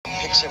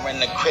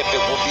sharing the crib,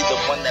 it will be the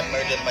one that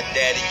murdered my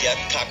daddy. I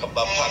talk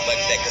about Pac like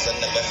that cause I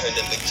never heard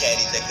of a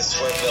caddy that could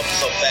swerve up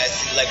so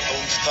fast, he like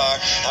Boom's car.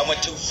 I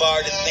went too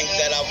far to think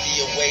that I'll be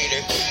a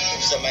waiter.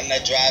 Oops, I'm a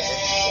driver.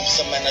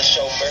 Oops, I'm a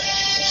chauffeur.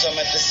 Oops, I'm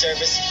at the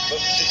service.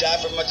 But to die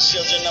for my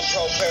children, I'm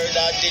prepared.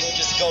 I didn't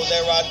just go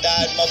there, I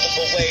died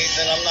multiple ways.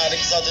 And I'm not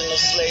exalting no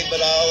slave,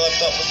 but all I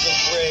thought was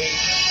afraid.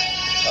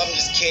 I'm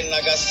just kidding,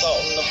 I got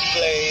salt in the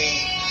flame.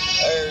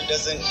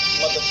 Doesn't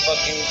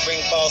motherfucking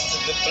bring balls to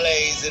the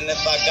blaze. And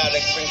if I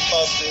gotta bring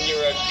balls, then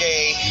you're a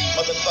gay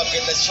motherfucker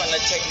that's trying to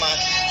take my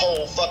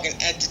whole fucking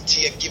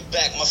entity. I give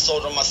back my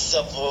soul to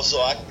myself so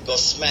I can go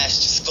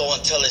smash this skull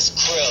until it's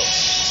krill.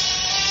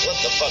 What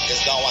the fuck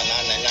is going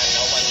on? And I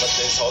know what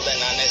this holding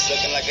on. It's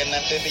looking like an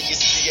amphibious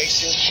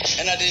creation.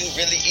 And I didn't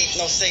really eat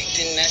no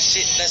Satan. That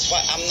shit, that's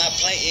why I'm not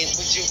playing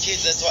with you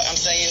kids. That's why I'm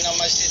saying all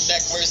my shit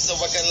backwards so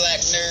I can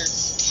lack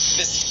nerds.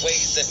 This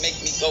ways that make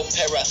me go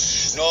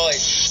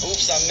paranoid.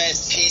 Oops, I meant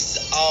peace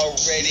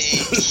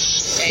already.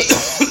 Hey,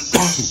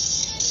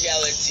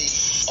 reality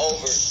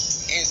over.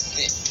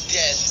 Instant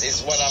death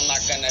is what I'm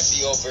not gonna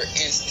be over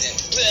instant.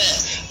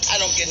 Bleh.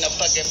 I don't get no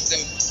fucking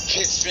them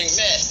pitch string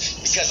mess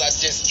because I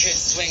just could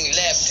swing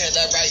left to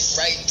the right,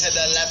 right to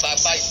the left. I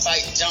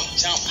fight, jump,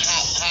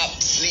 hop,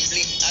 leap.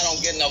 I don't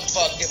get no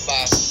fuck if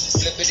I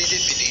flippity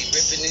dippity,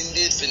 ripping and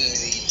dipping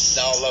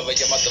all over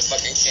your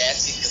motherfucking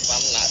casket because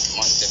I'm not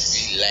one to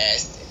be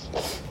lasting.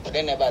 But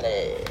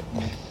anybody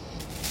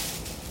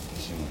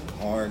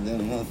hard than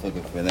a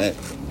motherfucker for that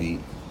beat.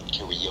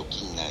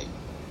 Karaoke night.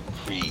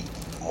 Creed.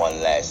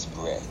 One last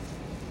breath.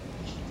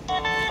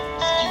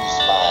 Excuse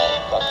my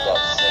fucked up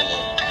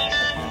singing.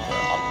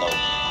 I'm no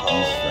pro.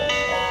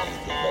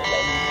 Anything but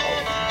let me know.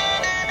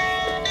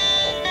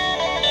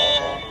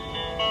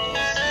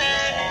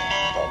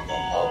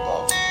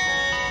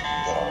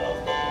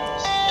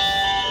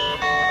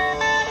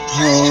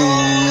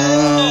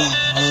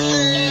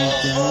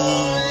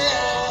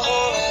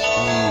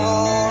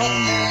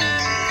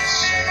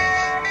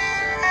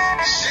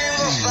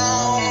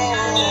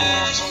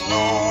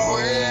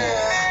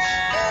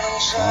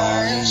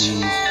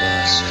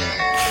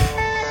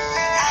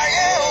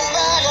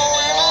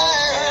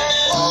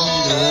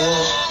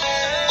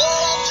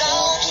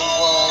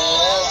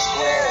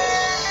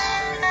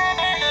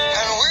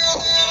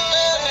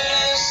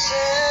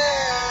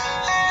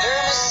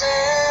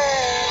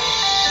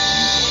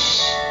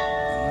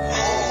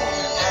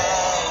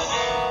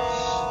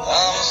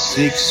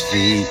 Six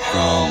feet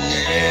from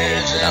your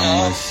head, but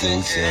I'm a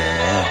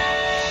shooter.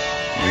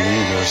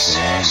 Really go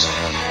surrender.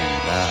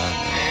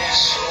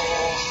 So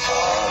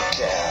far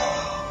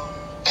down.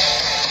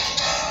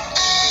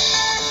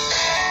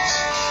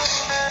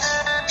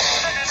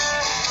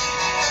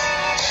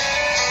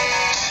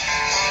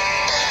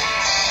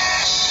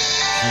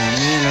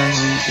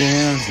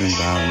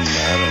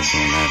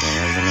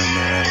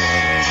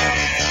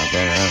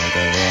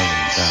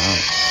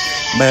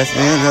 Best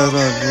friends of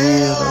the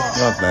years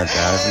of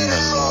baptizing the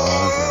Lord.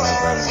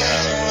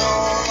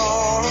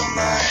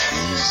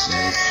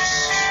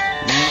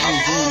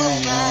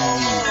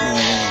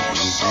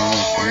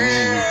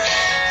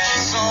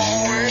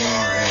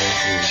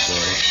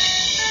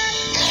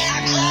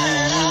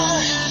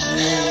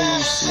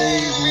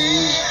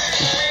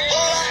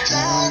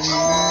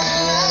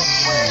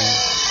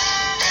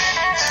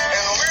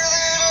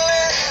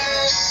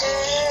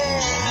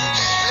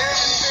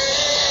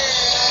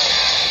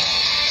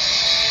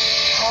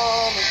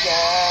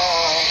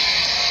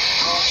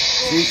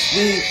 Six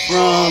feet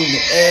from the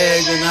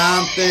edge, and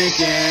I'm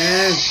thinking.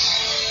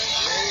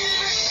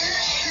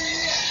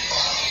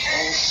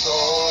 I'm so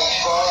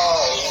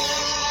far away.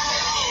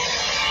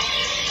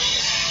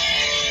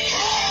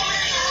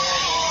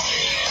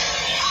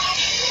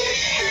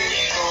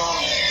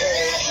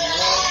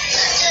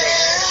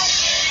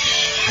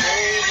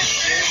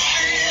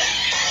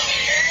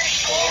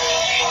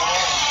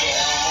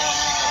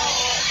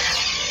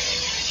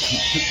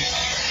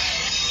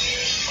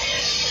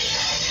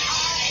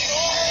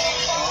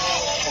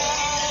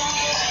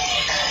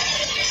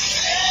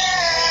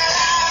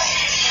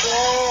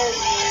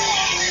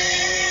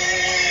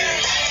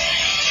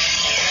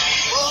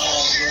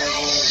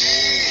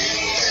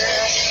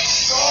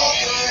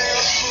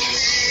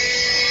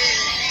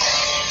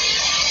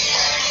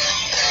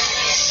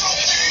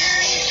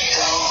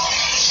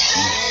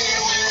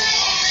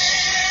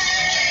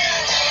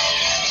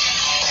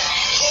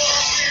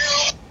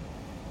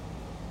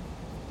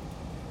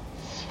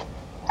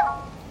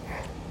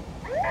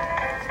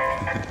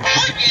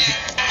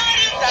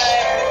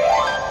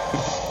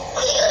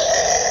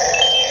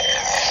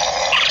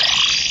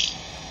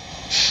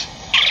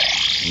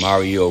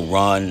 Mario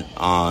Run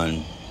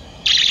on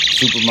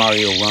Super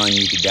Mario Run.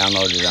 You can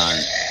download it on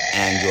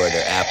Android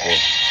or Apple.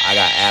 I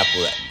got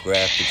Apple.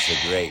 Graphics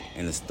are great,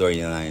 and the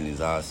storyline is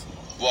awesome.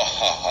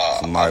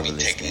 It's a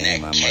marvelous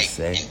game, I must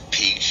say.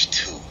 Peach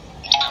too.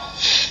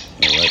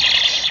 Wait, what?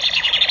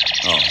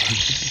 Oh.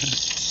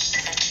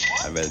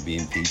 I'd rather be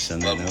impeached on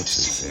that note.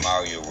 Super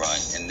Mario Run.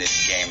 In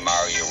this game,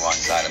 Mario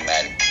runs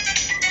automatic.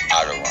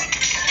 Auto run.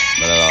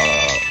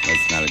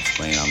 Let's not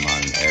explain. I'm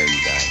on air,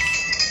 you guys.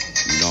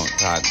 You don't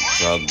talk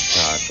drug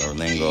talk or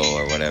lingo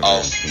or whatever.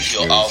 Oh,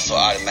 you'll also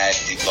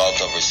automatically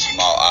vault over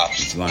small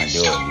options. If you want to do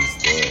it, just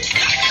do it.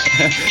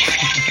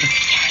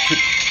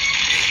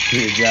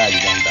 Good job, you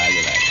don't talk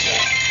it like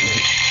that.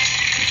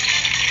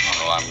 I don't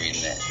know why I'm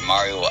reading that.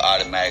 Mario will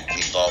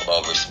automatically vault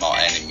over small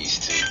enemies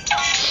too.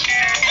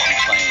 I'm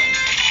playing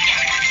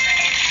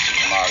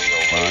Super Mario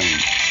Run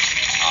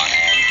on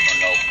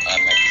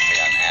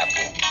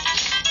Apple.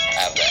 I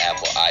have the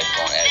Apple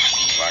iPhone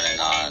SE running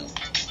on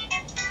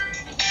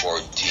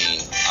 14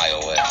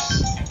 iOS.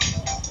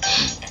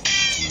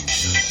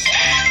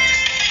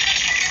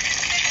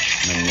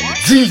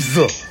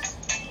 Jesus!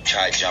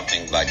 Try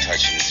jumping by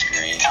touching the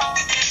screen.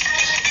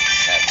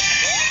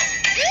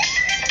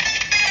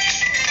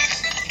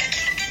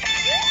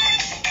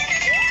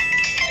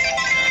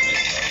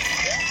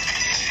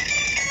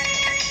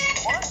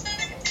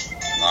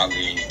 The longer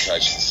you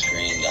touch the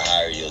screen, the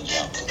higher you'll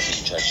jump.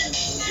 Keep touching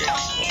until you get it.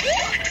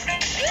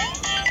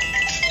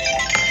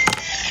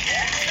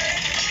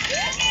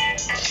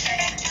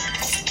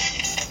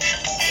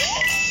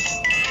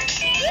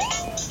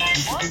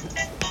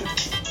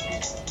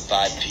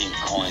 5 pink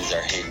coins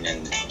are hidden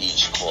in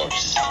each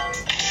corpse. Touch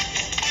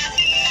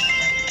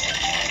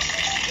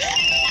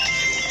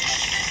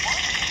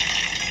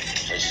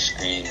the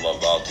screen while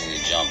vaulting to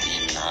jump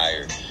even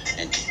higher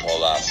and to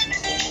pull out some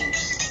cool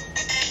moves.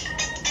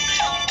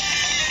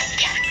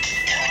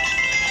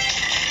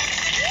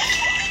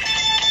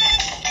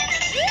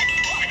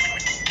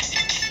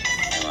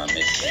 Am I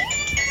missing?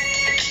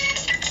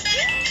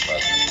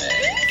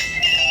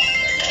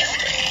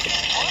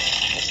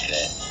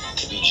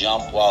 If you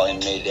jump while in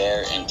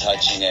midair and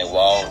touching a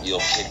wall, you'll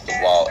kick the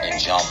wall and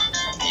jump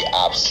the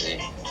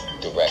opposite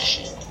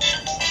direction.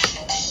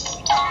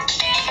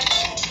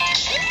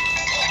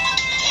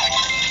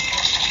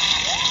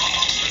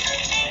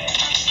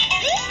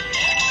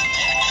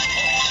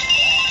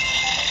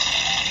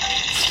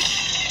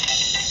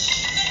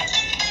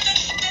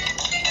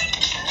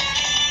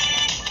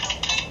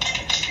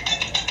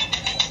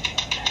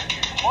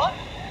 What?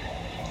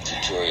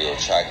 Tutorial,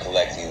 try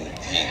collecting the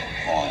pink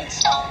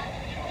coins.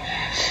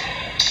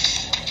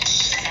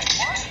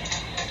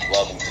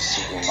 Welcome to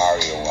Super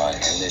Mario Run.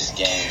 In this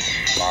game,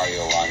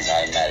 Mario runs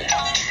automatically.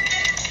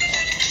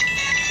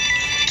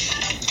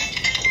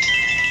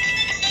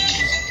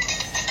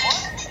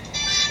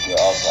 You'll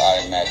also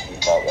automatically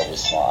vault over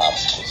small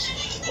obstacles.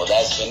 Well,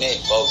 that's been it,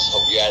 folks.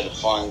 Hope you had a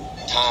fun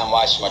time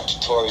watching my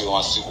tutorial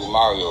on Super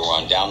Mario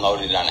Run. Download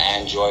it on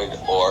Android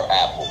or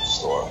Apple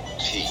Store.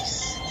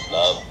 Peace,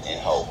 love, and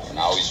hope. And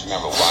always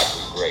remember, walk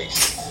with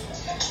grace.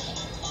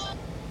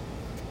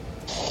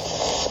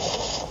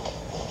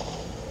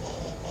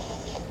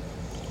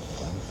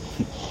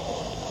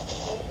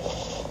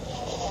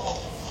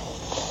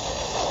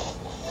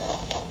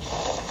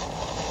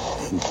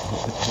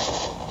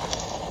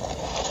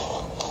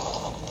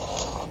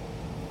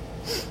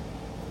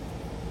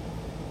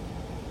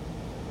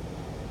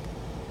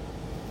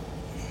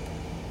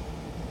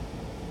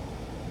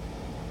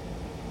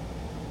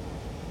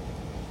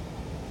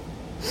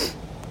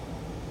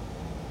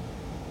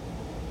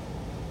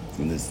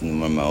 Listen to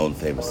one of my old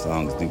favorite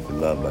songs, Do For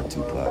Love by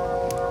Tupac.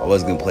 I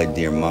was going to play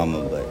Dear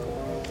Mama, but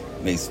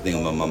it makes me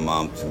think about my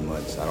mom too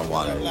much. I don't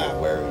want her to get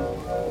worried.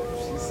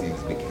 She seems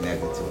to be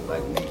connected to it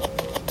like me.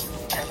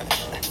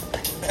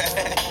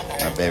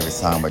 My favorite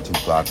song by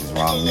Tupac is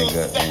Wrong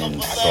Nigga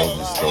and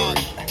Soldier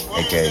Story,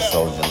 aka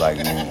Soldier Like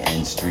Me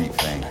and Street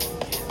Fame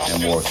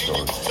and War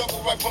Stories.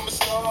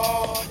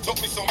 Taught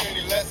me so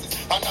many lessons,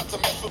 how not to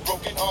mess with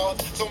broken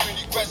hearts. So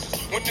many questions.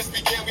 When this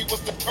began, we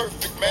was the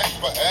perfect match.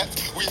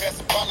 Perhaps we had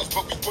some problems,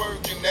 but we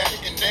working at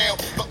it. And now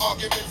the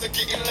arguments are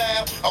getting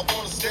loud. I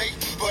wanna stay,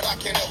 but I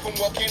can't help from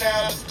walking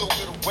out. Let's throw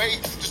it away.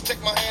 Just take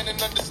my hand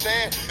and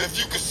understand. If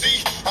you could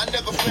see, I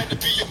never planned to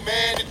be a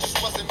man. It just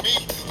wasn't me.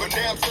 But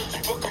now I'm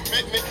searching for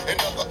commitment and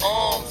other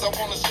arms. I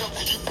wanna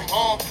shelter you from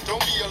harm.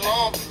 Don't be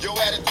alarmed. Your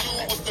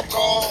attitude was the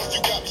cause. You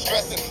got me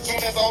stressing.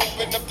 Soon as I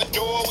open up the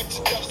door with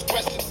your jealous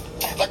questions.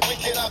 Like when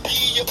can I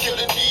be? You're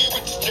killing me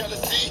with your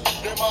jealousy.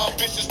 Then my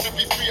ambitions to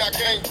be free, I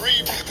can't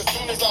breathe. Cause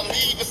soon as I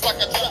leave, it's like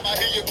a trap. I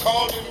hear you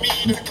calling me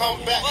to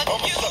come back.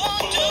 I'm a sucker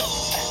for love.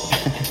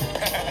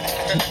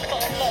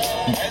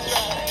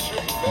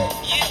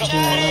 You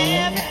try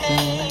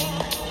everything,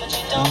 but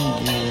you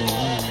don't do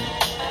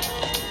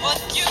what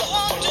you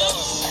won't do.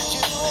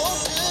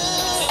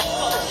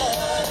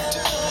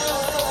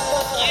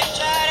 You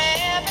tried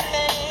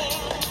everything,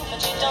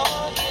 but you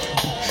don't do.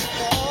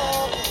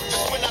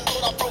 Just when I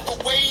thought I broke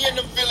away and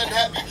I'm feeling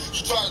happy,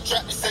 you try to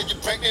trap me, say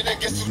you're pregnant and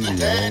guess who's the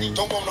daddy?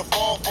 Don't wanna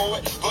fall for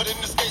it, but in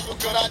this case, what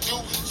could I do?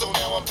 So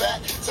now I'm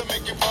back to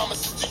making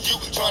promises to you,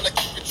 trying to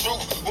keep it true.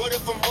 What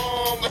if I'm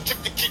wrong? A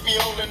trick to keep me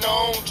holding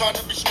on, trying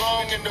to be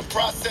strong in the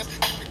process.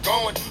 Keep it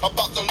going,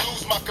 about to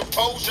lose my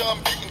composure.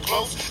 I'm getting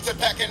close to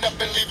packing up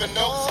and leaving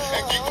notes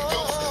and getting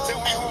ghosts. Tell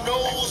me who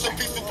knows a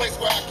peaceful place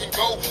where I can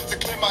go to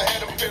clear my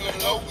head. I'm feeling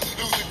low,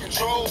 losing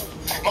control.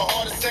 My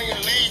heart is saying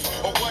leave,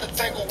 or what a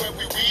tangle where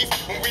we weave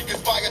when we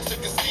conspire to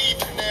conceive.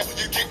 And now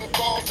you're getting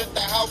calls at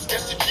the house,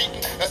 guess you're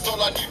cheating. That's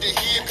all I need to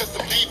hear, cause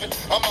I'm leaving.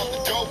 I'm out the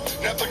door,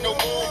 never no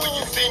more when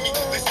you see me.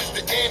 This is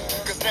the end,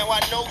 cause now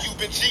I know you've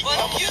been cheating. What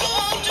I'm a you sucker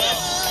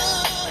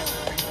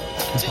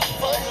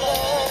for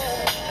love.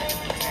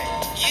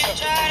 You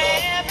tried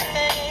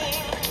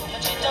everything,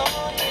 but you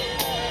don't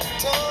need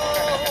it.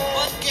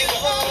 What you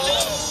won't do.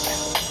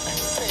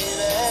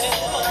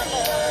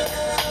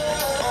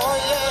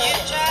 You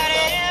tried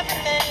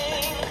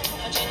everything,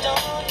 but you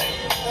don't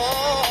need it.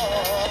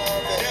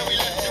 Now we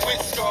left you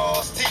with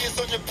scars, tears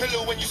on your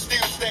pillow when you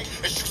still stay.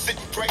 As you sit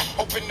and pray,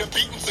 hoping the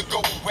beatings will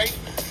go away.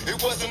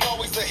 It wasn't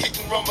always a hit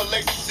and run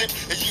relationship.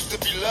 It used to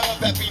be love,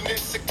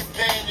 happiness, and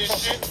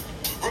companionship.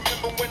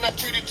 Remember when I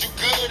treated you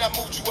good? I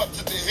moved you up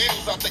to the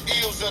hills, out the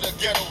hills of the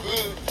ghetto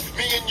hood.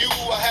 Me and you,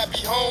 a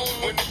happy home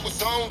when it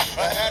was on.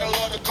 I had a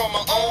love to call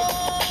my own.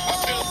 I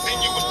still seen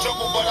you was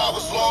trouble, but I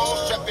was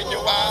lost. Trapped in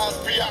your eyes,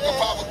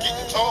 preoccupied with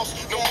getting tossed.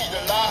 No need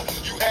to lie,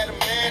 you had a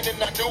man and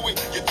I knew it.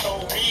 You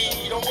told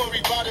me, don't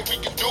worry about it, we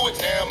can do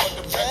it. Now I'm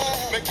under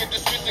pressure, making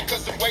decisions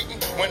cause I'm waiting.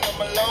 When I'm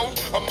alone,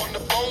 I'm on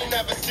the phone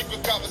having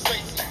secret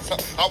conversations.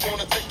 I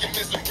wanna take your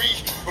misery,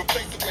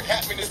 replace it with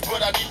happiness,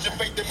 but I need your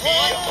faith in me.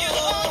 What you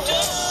won't do.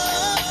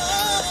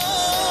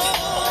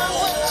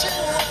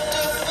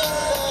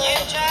 You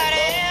tried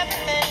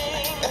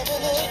everything, but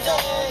you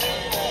don't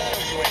need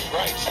it. You ain't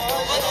right.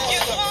 What you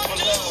won't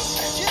do.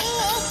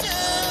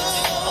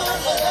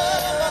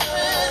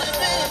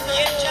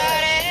 You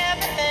tried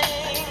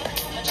everything,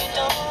 but you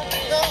don't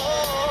need it.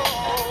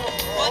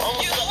 What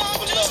you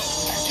won't do.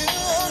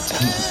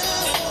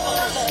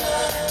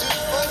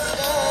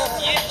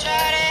 You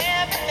tried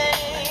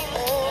everything,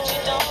 but you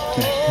don't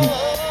need it.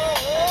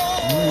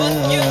 What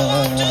you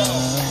won't do.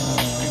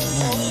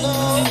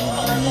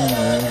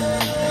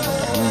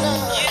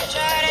 You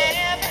tried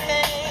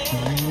everything,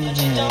 but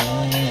you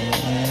don't need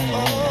it.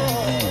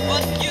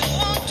 What you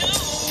won't do.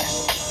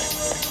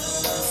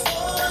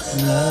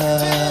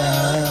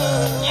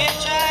 You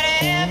tried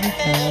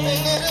everything,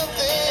 but you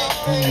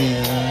don't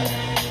need it.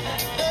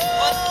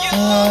 What you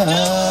won't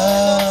do.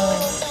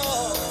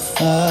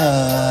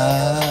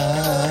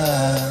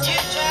 You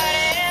tried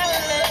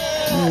everything.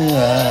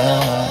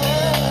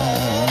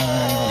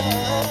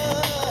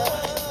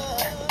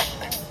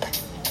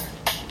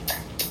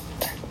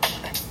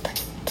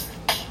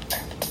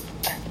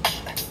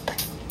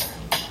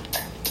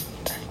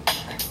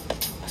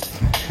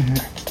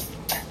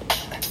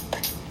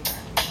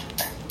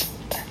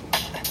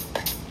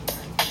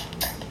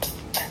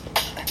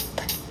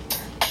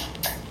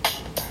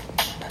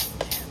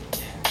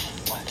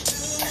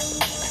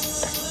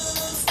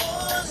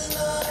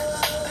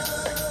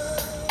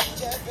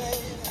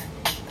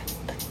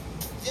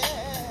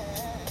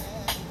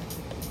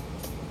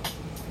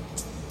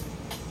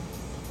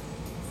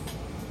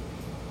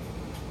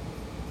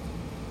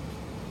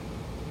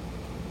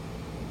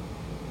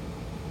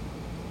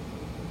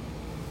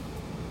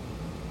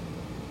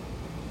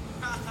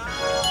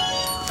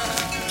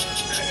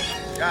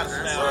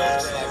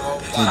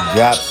 He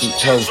drops some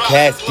toast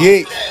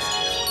casket.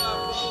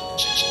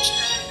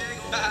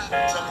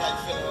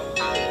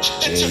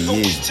 There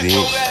he is,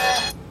 bitch.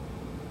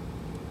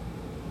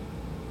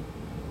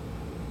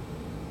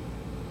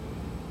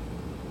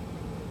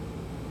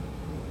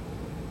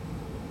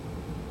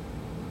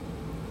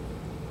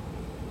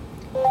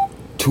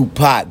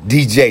 Tupac,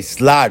 DJ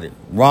Slaughter,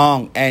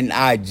 wrong,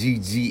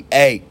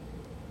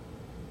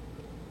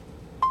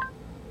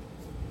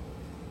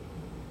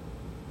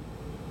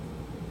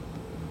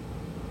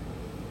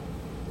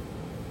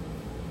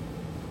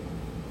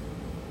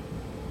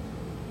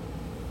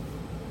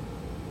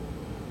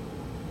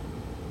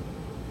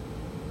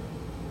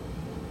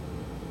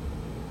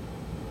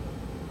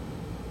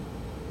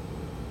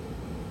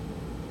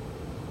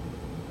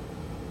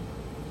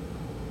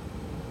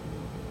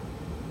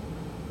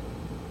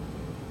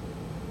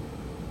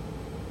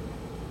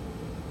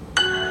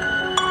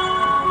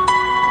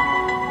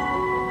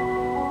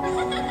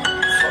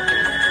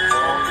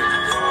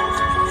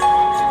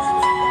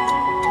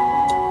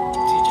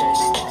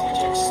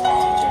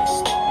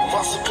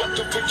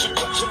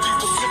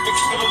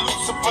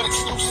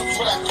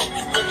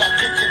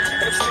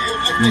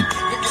 Nigga.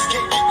 Niggas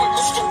can't get with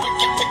Mr.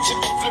 Wicked. Picture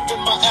me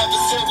flipping my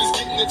adversaries,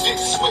 getting the dick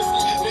swift.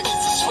 Niggas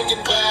is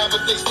swinging by,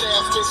 but they stay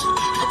out fist. You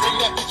bring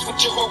that bitch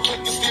with your whole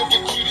clique and still get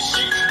greedy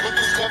shit. But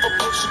this never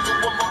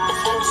personal, I'm up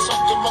before the sun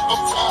come up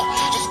on top.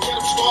 Just get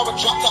him starving,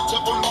 drop top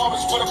double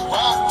Lawrence for the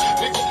ride.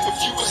 Nigga,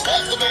 if you was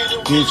half the man,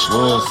 your bitch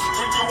was.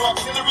 Bring your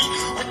artillery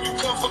when you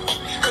come for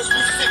me, cause we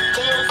sit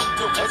down.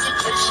 No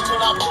hesitation when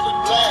I pull it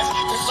blast.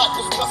 It's like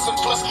it's plus and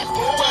plus.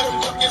 Blow at them,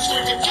 duck and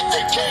scream and get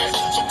their cash.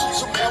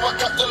 So now I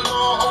got the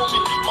law on me.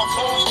 My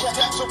phone's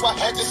tapped, so I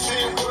had to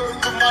send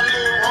word to my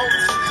little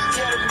homies.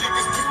 Tell them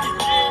niggas this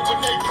begin when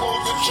they pull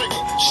the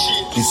trigger.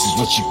 Shit. This is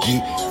what you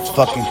get,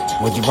 fucking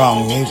with the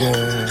wrong nigga.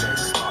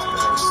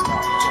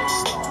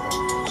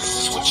 This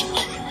is what you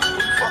get when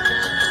you fucking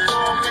with the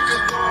wrong nigga.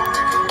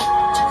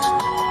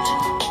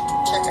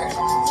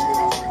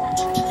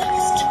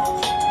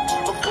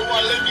 Before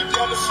I lay me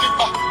down to sleep,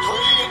 I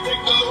pray and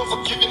thank the Lord for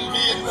giving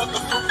me another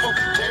fruitful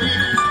day.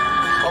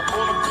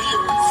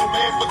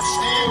 but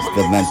still, It's when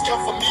the niggas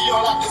come for me,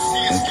 all I can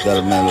see is It's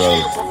the mental.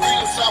 for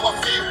real, that's how I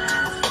feel.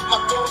 My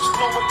thoughts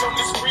flowing on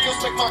this reels,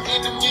 make my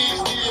enemies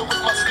deal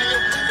with my steel.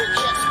 They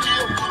can't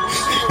steal, we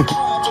still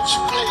cool, but you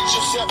played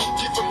yourself.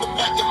 Give them the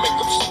Mac and make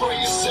them spray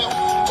yourself.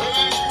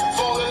 Hey,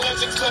 fallen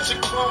legends,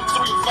 legend chrome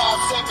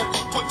 357.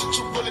 Put the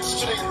true bullets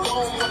to their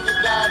dome when they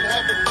die in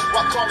heaven.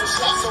 Why call a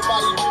shot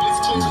somebody really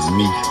clear as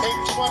Me.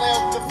 Ain't trying to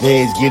help the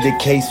Feds get a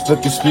case for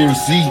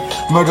conspiracy.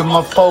 Murder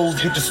my foes,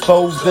 get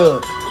disposed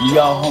of.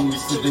 Y'all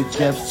homies to the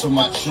death, so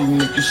my true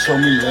niggas show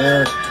me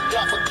love.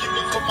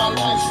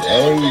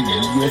 Hey,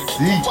 yes,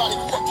 see.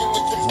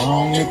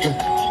 Wrong nigga.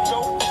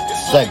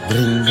 It's like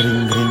bling,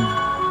 bling, bling.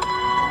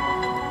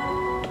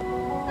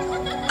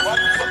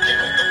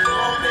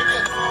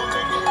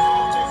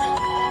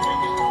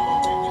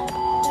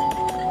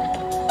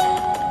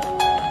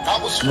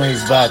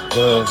 Raised by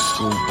thugs,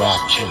 school by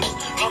killers.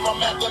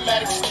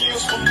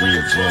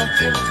 Real drug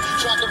dealers.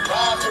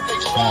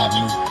 Tried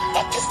me.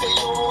 I guess they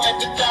all had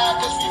to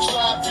die cause we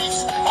tried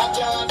peace. I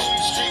done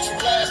these streets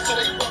blast till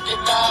they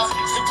recognize.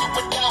 If you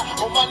would die,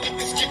 all my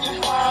niggas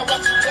getting high,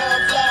 watch the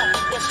time fly.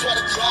 Let's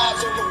strategize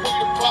on the way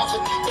to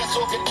profit. Let's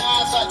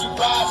organize how you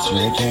ride so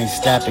They can't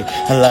stop it.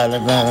 A lot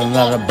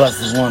of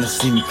buses wanna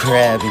see me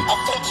crabbing. I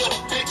fucked your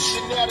bitch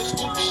and now this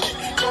new shit.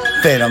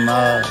 Fed them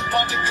all.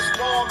 My niggas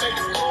born made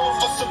a call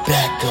for some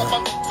Back up.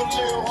 my nigga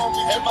Lil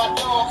homie and my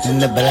dogs In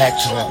the black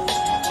truck.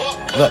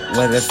 Look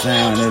where the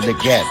sound of the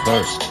gap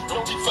burst.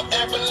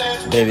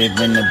 Baby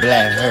been the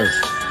black hearse.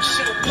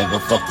 Never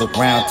fucked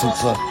around too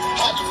far.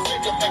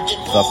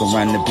 Fuck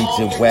around the beach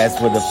of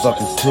West with a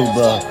fucking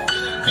tuba.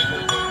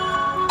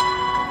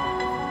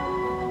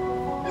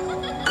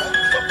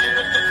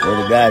 Well,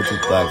 the guy 2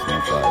 blocks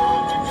from 5.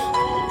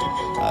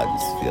 I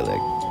just feel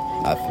like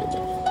I feel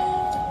like.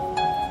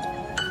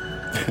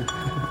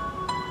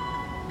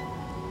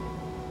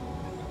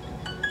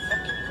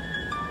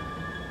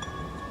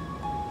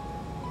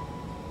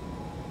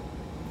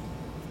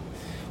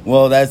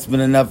 Well, that's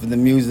been enough of the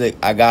music.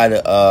 I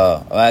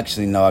gotta,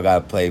 actually, no, I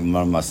gotta play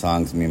one of my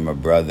songs, me and my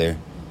brother.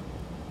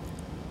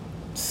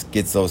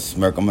 Schizo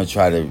Smirk. I'm gonna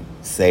try to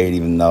say it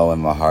even though in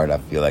my heart I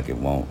feel like it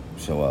won't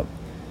show up.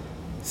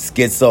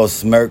 Schizo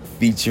Smirk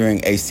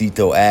featuring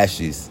Acito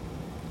Ashes.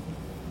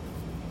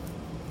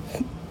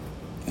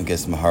 I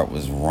guess my heart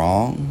was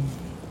wrong,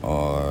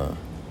 or...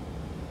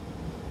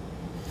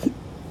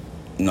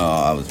 No,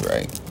 I was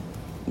right.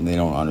 They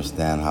don't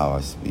understand how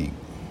I speak.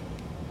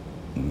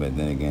 But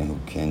then again, who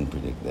can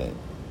predict that?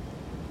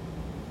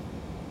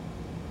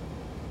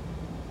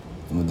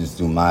 I'm gonna just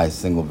do my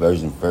single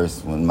version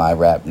first. When my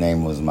rap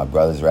name was my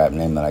brother's rap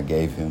name that I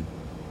gave him.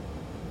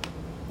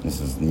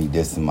 This was me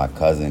dissing my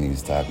cousin. He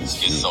was talking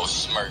shit. So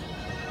Smirk.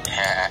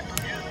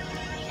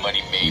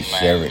 Money made We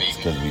share it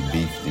because we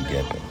beef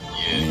together.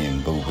 Yeah. Me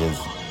and Boo Biz,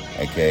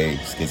 aka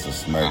Schizo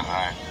Smirk,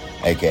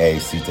 aka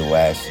Cito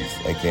Ashes,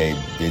 aka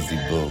Busy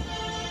Boo.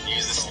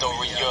 Here's a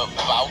story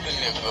about a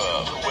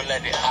nigga who will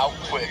let it out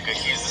quicker.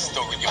 Here's a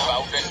story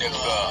about a nigga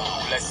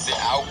who lets it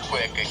out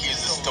quicker.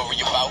 Here's a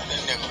story about a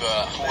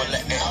nigga who will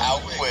let it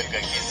out quicker.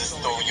 Here's a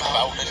story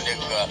about a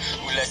nigga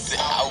who lets it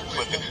out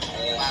quicker.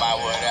 Who am I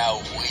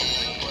without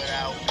weed?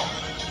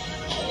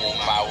 Who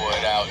am I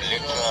without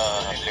liquor?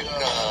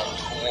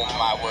 Who am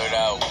I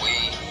without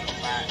weed?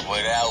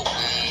 Without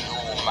weed, who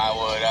am I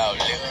without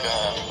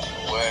liquor?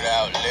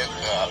 Without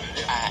liquor,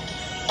 I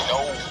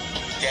know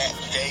that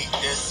they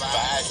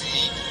despise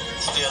me.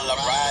 Still I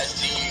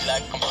rise G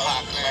like I'm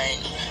Pac, man.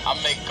 I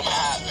make them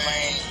hot,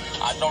 man.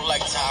 I don't like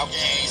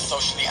talking,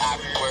 socially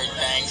awkward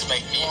things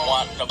make me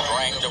want to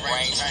bring the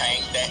range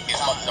pain that is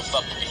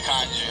motherfucking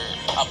conjure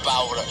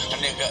about a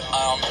nigga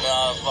on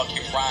the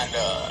fucking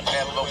grinder.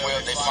 Never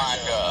will they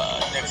find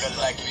a nigga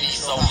like me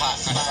so hot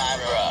and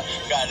Sandra.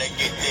 Gotta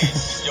get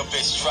this. Your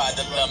bitch tried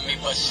to love me,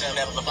 but she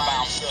never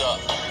bounced up.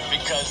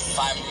 Because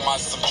I'm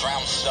on some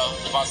drown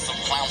stuff, on some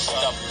clown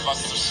stuff, on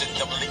some shit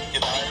that bleak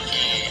your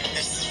thinking.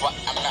 This is what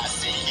I'm not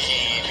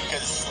seeking.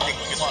 Because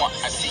niggas want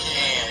I see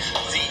him,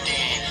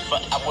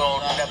 but I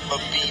will never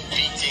be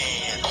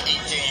beaten.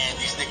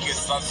 These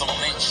niggas on some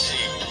lynch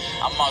shit.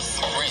 I'm on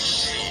some rich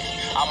shit.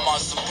 I'm on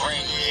some bring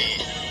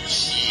it.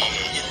 Shit,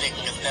 you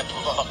niggas never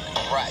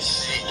fucking brought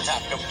shit.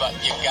 Talk about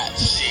you got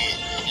shit.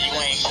 You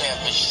ain't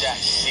never shot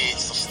shit,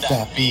 so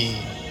stop it.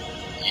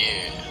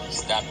 Yeah,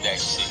 stop that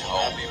shit,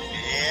 ho.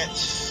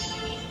 Bitch.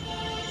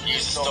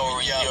 Here's a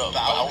story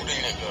about a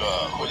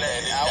nigga who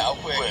let it out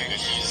quicker.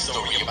 Here's a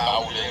story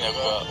about a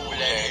nigga who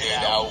let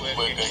it out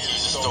quicker.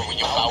 Here's a story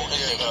about a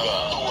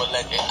nigga who will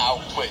let it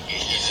out quicker.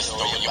 Here's a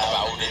story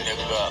about a nigga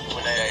who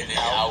let it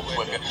out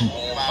quicker. Who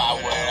am I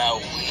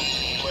without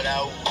weed? Who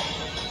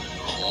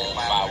am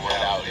I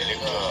without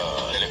liquor?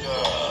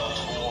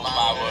 Who am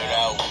I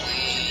without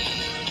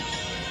weed?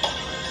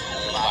 Who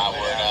am I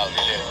without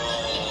liquor?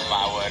 Who am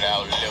I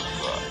without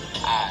liquor?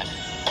 I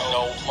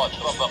no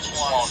motherfuckers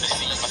wanna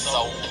see my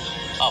soul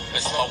up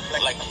and smoke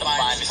like the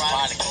finest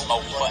chronic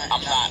smoke, but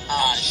I'm not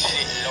on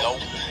shit, no.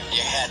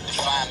 You had to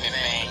find me,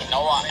 man.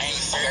 No, I ain't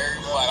scared,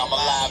 but I'm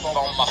alive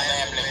for my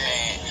family,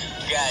 man.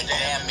 God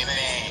damn me,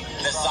 man.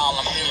 That's all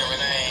I'm hearing,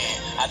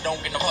 man. I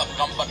don't give a fuck,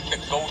 I'm about to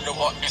go to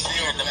work and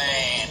clear the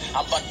man.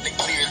 I'm about to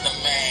clear the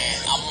man.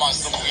 I'm on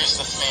some weird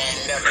stuff,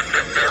 man. Never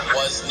knew it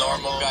was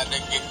normal.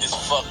 Gotta get this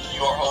fuck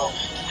your hoe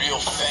real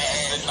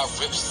fast. And I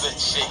rips the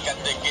chick,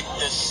 gotta get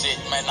this shit,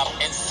 man. I'm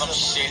in some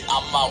shit,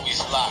 I'm always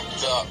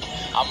locked up.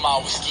 I'm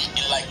always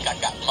skeeting like I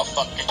got my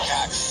fucking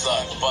cock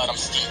sucked. But I'm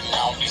skeeting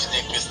on these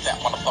niggas that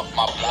wanna fuck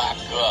my block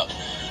up.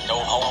 No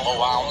homo,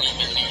 I don't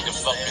even need to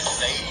fucking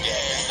say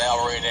that. They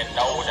already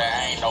know there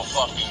ain't no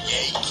fucking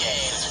gay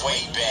cats.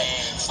 Way back,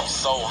 I'm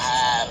so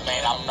high,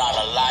 man, I'm not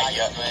a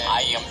liar.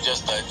 I am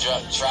just a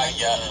drug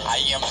trier. I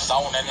am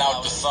zoning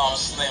out to some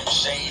slim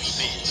shady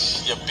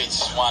bitch. Your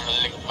bitch wanna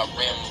lick my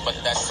rim, but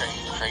that's some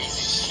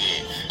crazy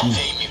shit.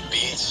 Pay me,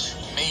 bitch.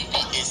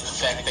 Maybe it's the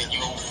fact that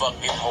you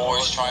fucking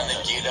whores trying to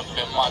get up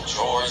in my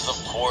drawers. Of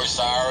course,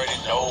 I already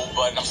know,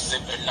 but I'm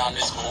sipping on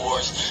this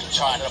course.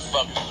 Trying to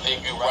fucking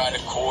figure out a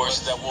course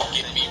that will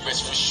get me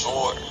rich for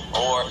sure.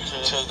 Or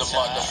to the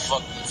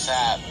motherfucking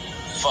top.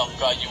 Fuck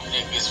all you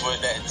niggas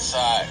with that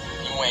tie.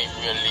 You ain't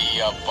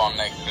really up on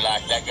that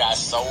block. That got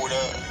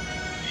soda?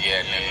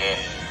 Yeah, nigga.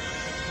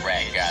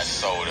 Rat got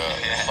soda.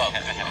 Fuck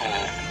the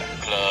cool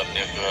club,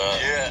 nigga.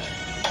 Yeah.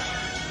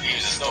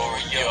 Here's a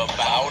story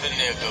about a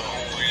nigga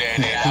who let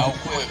it out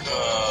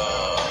quicker.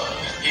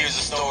 Here's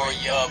a story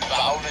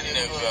about a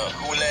nigga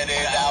who let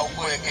it out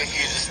quicker.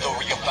 Here's a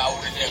story about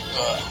a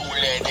nigga who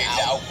let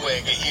it out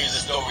quicker. Here's a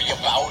story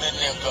about a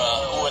nigga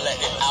who let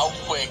it out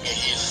quicker.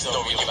 Here's a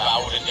story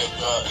about a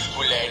nigga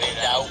who let it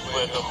out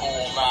quicker. Who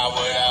am I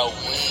without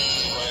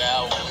weed?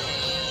 Without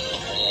weed?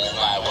 Who am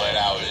I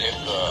without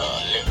liquor?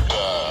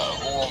 Liquor?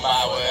 Who am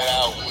I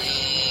without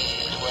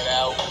weed?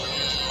 Without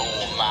weed? Who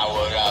am I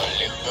without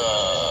liquor?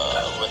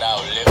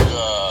 Without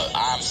liquor,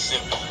 I'm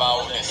sick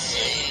about this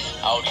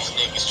shit. All these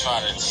niggas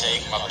trying to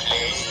take my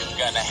place.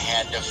 Gonna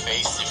have to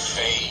face it,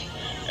 fate.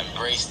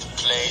 Embrace the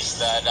place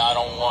that I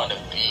don't wanna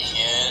be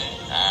in.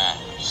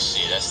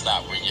 Shit, that's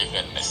not where you're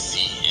gonna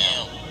see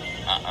him.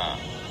 I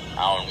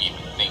don't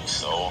even think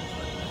so.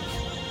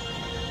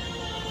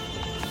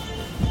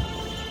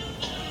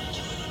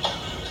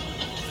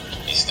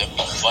 It's to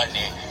be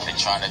funny, they're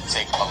trying to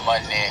take my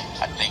money.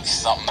 I think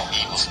something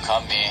evil's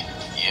coming,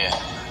 yeah,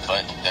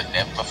 but they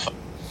never.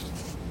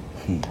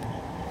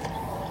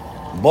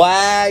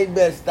 Boy, you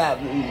better stop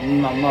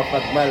my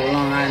motherfucking brother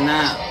along right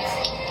now.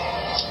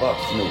 Fuck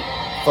Snoop.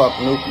 Fuck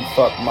Nuke and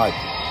fuck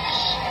Mikey.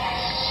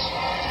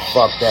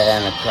 Fuck that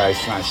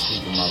Antichrist trying to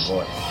speak in my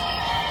voice.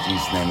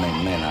 Jesus' name,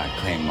 amen. I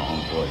claim my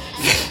own voice.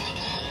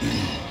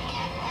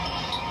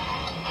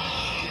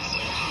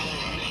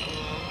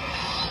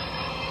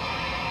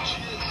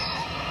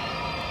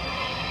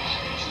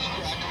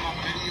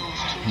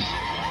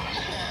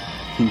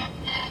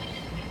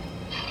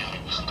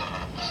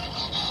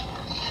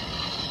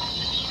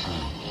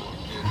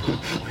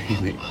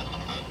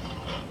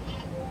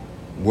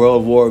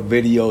 World War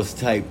Videos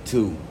Type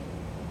 2.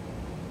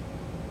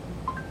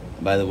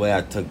 By the way,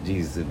 I took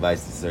Jesus'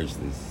 advice to search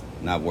this.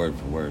 Not word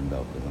for word,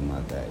 though, because I'm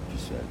not that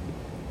distracted.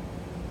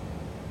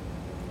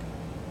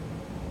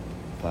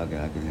 Fuck it,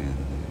 I can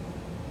handle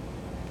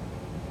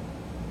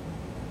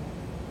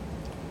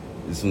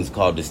it. This one's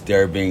called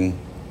Disturbing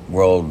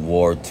World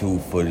War II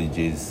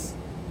Footages.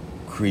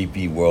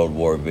 Creepy World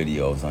War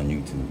Videos on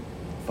YouTube.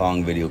 The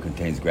following video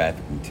contains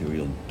graphic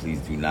material. Please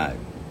do not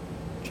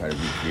try to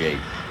recreate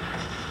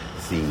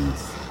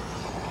scenes.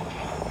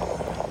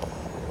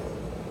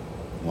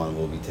 One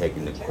will be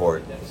taken to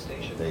court.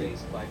 They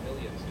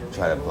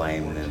try to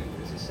blame them.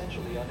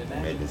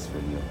 They made this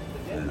video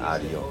and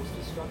audio.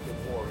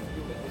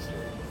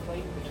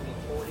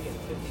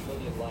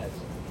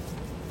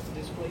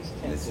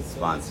 And this is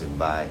sponsored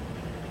by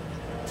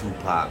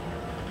Tupac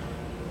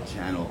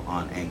channel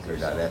on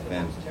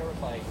Anchor.fm.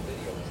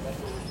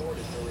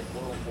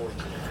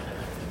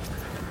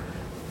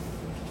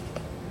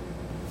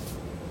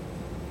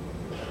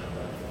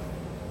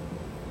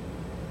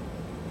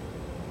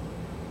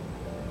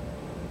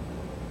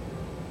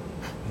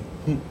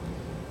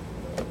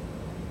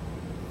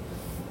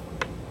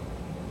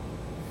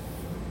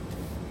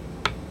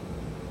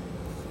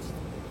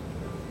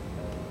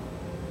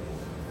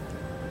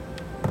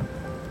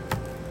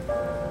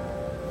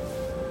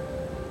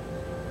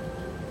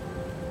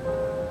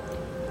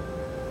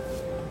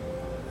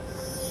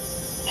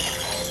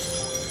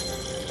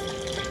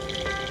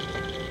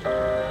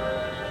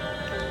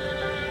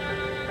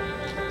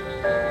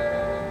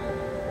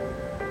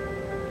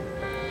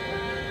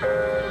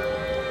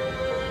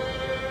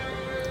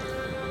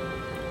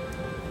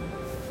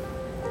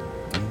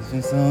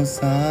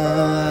 So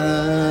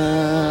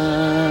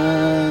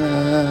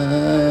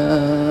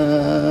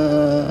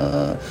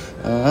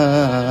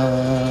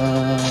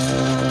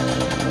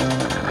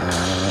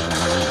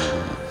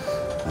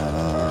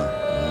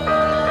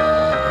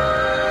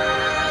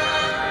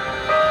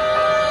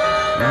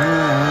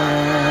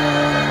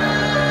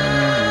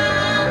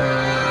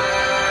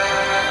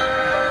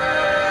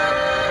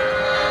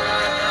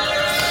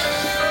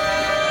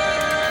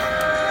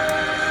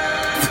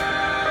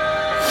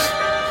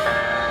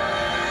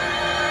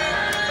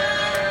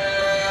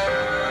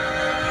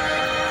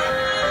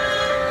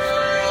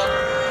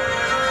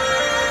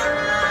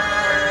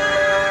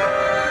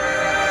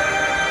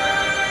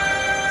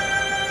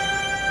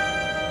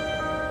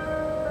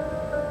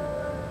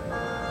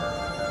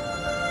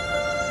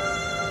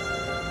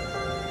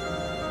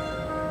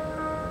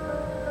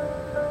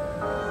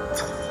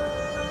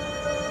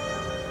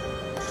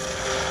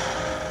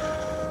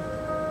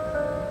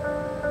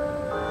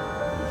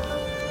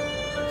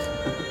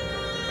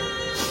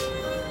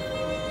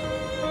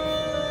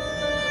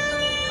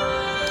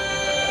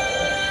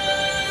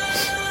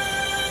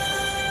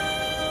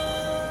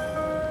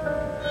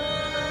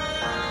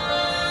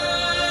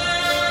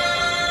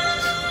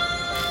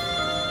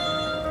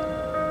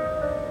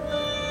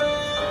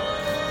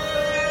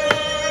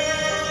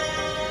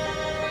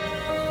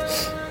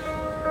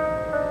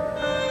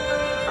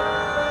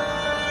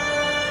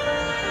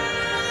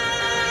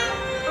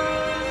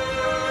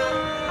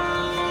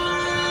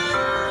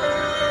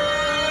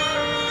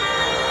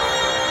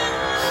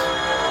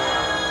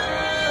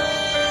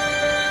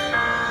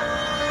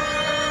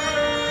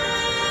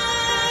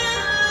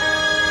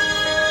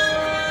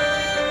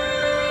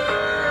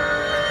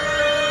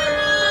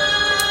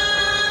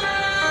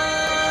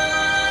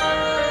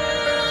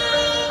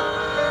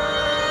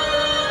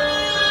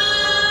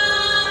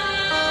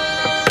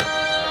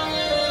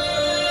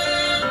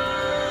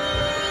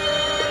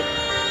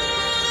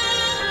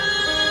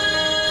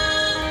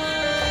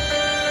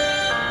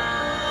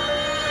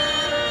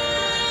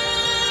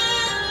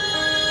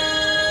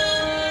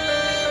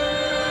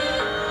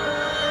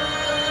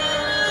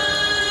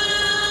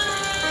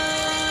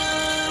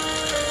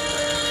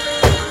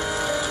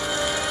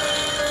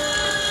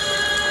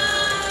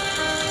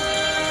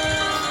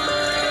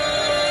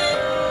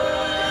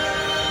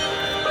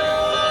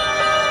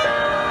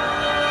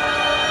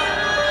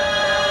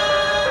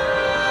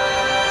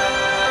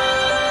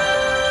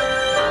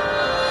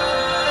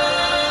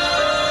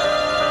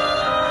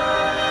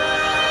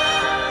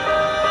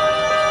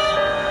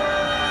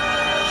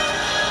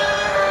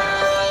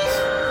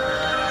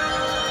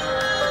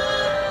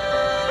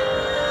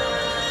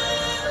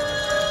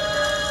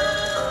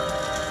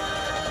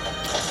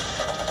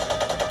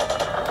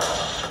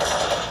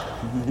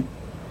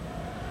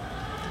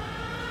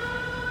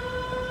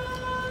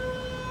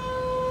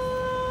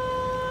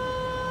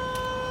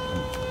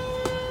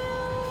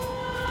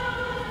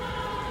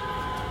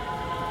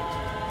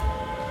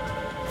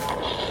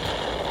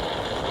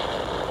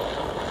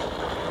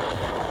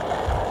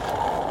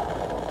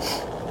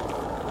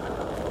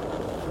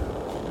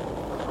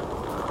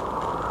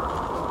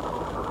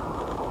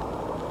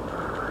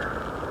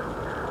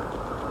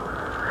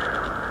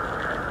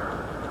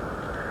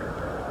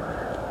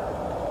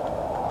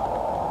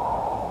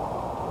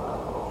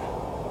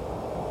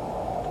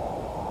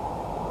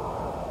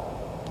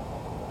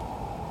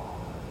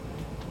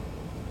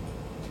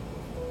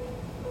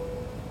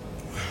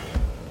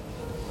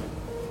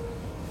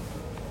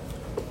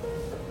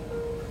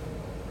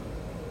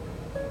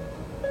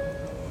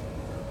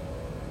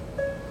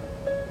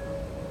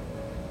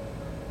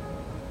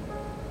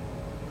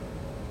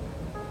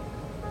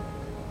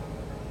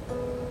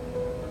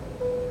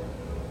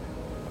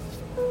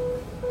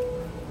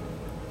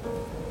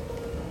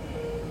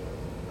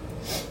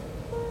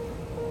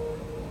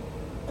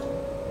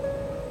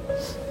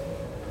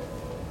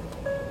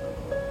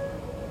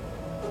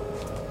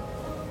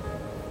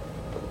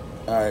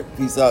All right,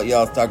 peace out,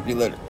 y'all. Talk to you later.